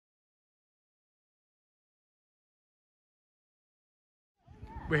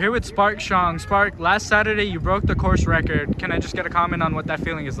We're here with Spark Shong. Spark, last Saturday you broke the course record. Can I just get a comment on what that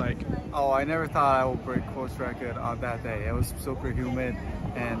feeling is like? Oh, I never thought I would break course record on that day. It was super humid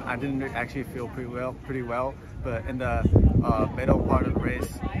and I didn't actually feel pretty well. But in the middle part of the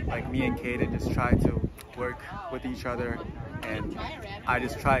race, like me and Kaden just tried to work with each other, and I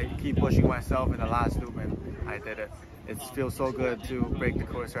just tried to keep pushing myself in the last loop, and I did it. It feels so good to break the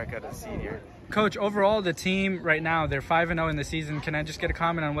course record as a senior. Coach, overall the team right now, they're 5-0 in the season. Can I just get a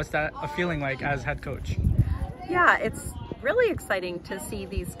comment on what's that a feeling like as head coach? Yeah, it's really exciting to see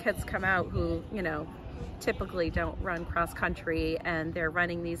these kids come out who, you know, typically don't run cross country, and they're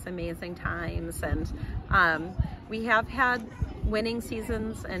running these amazing times. And we have had winning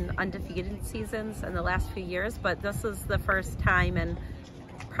seasons and undefeated seasons in the last few years, but this is the first time in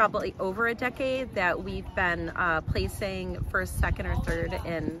probably over a decade that we've been placing first, second, or third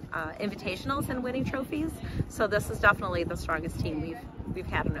in invitationals and winning trophies. So this is definitely the strongest team we've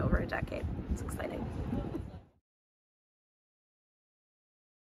had in over a decade. It's exciting.